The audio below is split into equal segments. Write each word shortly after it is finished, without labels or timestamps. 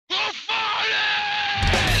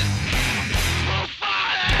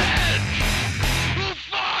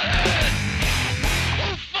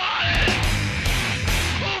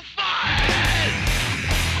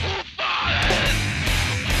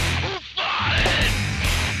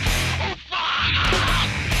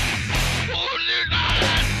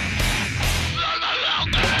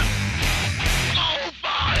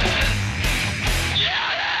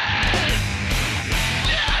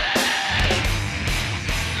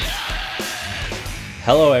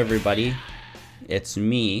Hello everybody, it's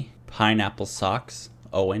me, PineappleSocks,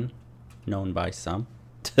 Owen, known by some.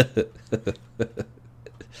 Oh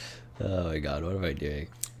my god, what am I doing?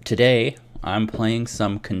 Today, I'm playing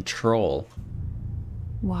some Control.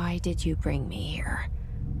 Why did you bring me here?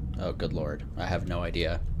 Oh good lord, I have no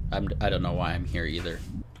idea. I don't know why I'm here either.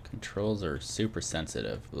 Controls are super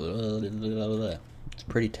sensitive. It's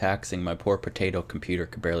pretty taxing. My poor potato computer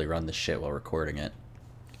could barely run this shit while recording it.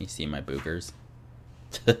 Can you see my boogers?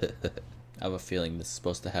 I have a feeling this is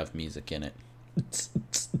supposed to have music in it.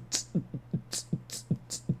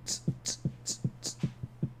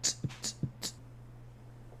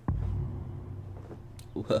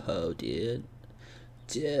 Whoa, dude.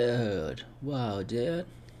 Dude. Wow, dude.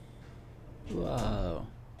 Wow.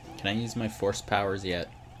 Can I use my force powers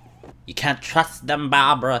yet? You can't trust them,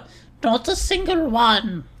 Barbara. Not a single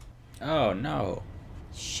one. Oh, no.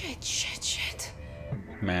 Shit.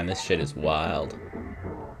 Man, this shit is wild.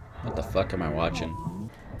 What the fuck am I watching?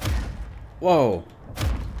 Whoa.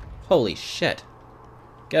 Holy shit.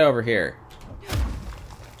 Get over here.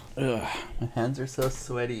 Ugh, my hands are so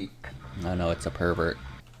sweaty. Oh no, it's a pervert.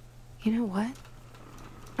 You know what?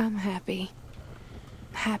 I'm happy.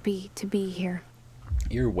 Happy to be here.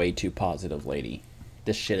 You're way too positive, lady.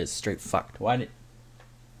 This shit is straight fucked. Why'd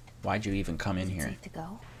you even come in here? To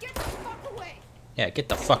go? Get the fuck away! Yeah, get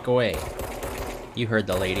the fuck away. You heard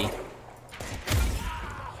the lady.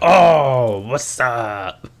 Oh, what's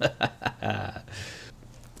up?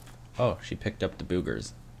 Oh, she picked up the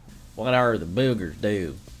boogers. What are the boogers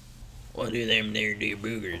do? What do them there do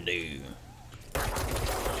boogers do?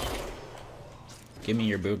 Give me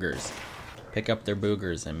your boogers. Pick up their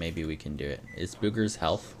boogers and maybe we can do it. Is boogers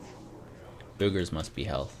health? Boogers must be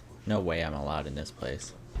health. No way I'm allowed in this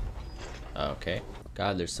place. Okay.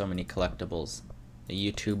 God, there's so many collectibles.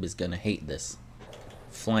 The YouTube is gonna hate this.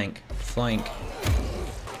 Flank.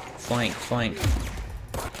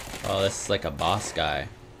 Oh, this is like a boss guy.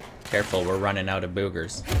 Careful, we're running out of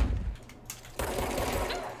boogers.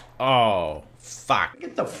 Oh, fuck.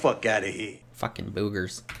 Get the fuck out of here. Fucking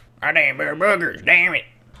boogers. I damn boogers, damn it.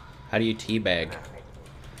 How do you teabag?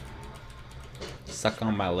 Suck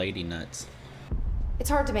on my lady nuts. It's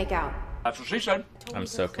hard to make out. That's what she said. I'm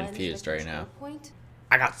so confused right now. Point?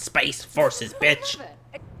 I got space forces, bitch.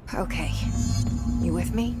 Okay. You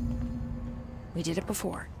with me? We did it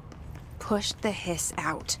before. Push the hiss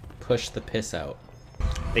out. Push the piss out.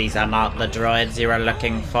 These are not the droids you were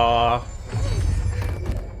looking for.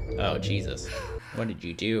 Oh, Jesus. What did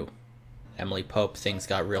you do? Emily Pope, things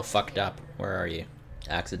got real fucked up. Where are you?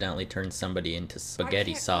 Accidentally turned somebody into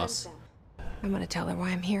spaghetti sauce. I'm gonna tell her why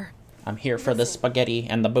I'm here. I'm here for the spaghetti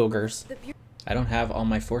and the boogers. I don't have all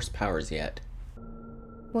my force powers yet.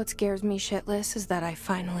 What scares me shitless is that I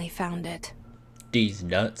finally found it. Deez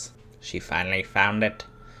Nuts. She finally found it.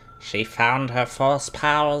 She found her force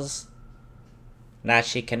powers. Now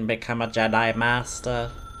she can become a Jedi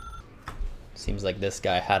Master. Seems like this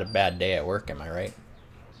guy had a bad day at work, am I right?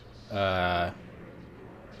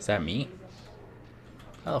 Is that me?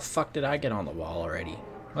 How the fuck did I get on the wall already?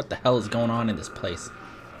 What the hell is going on in this place?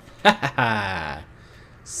 Ha ha ha!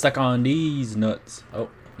 Suck on these nuts.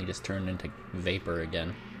 Oh, he just turned into vapor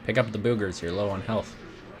again. Pick up the boogers, you're low on health.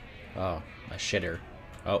 Oh, a shitter.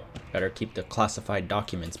 Oh, better keep the classified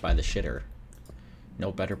documents by the shitter.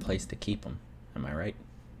 No better place to keep them. Am I right?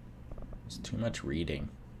 It's too much reading.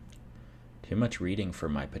 Too much reading for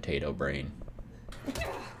my potato brain.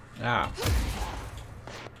 Ah.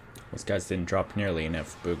 Those guys didn't drop nearly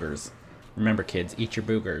enough boogers. Remember kids, eat your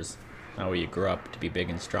boogers. That way you grow up to be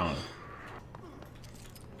big and strong.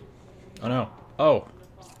 Oh no. Oh.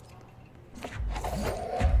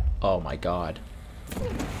 Oh my god.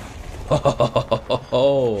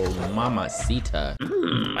 Oh, mamacita.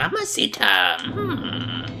 Mamacita.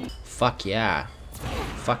 Fuck yeah.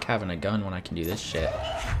 Fuck having a gun when I can do this shit.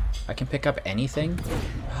 I can pick up anything?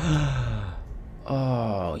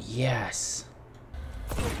 Oh, yes.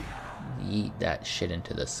 Yeet that shit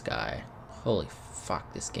into the sky. Holy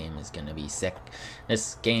fuck, this game is gonna be sick.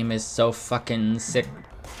 This game is so fucking sick.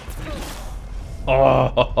 Oh,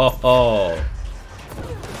 ho, ho, ho.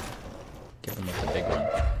 Give him with the big one.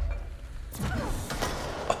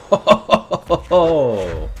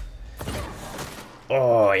 Oh,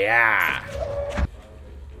 oh yeah.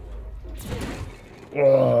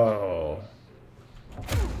 Whoa.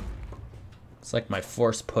 It's like my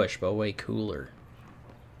force push, but way cooler.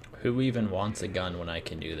 Who even wants a gun when I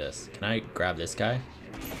can do this? Can I grab this guy?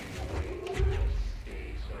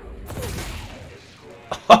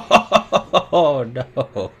 Oh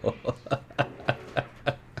no.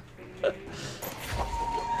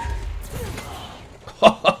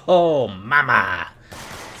 Oh, mama!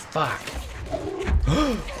 Fuck.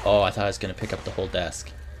 Oh, I thought I was gonna pick up the whole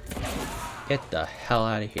desk. Get the hell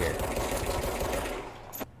out of here.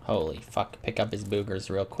 Holy fuck, pick up his boogers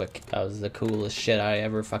real quick. That was the coolest shit I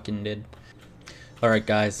ever fucking did. Alright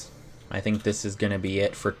guys, I think this is gonna be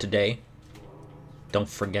it for today. Don't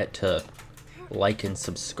forget to like and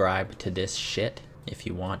subscribe to this shit if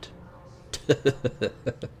you want.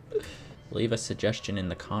 Leave a suggestion in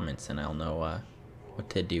the comments and I'll know what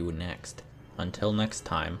to do next. Until next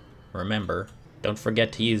time, remember, don't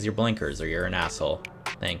forget to use your blinkers or you're an asshole.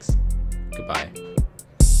 Thanks. Goodbye.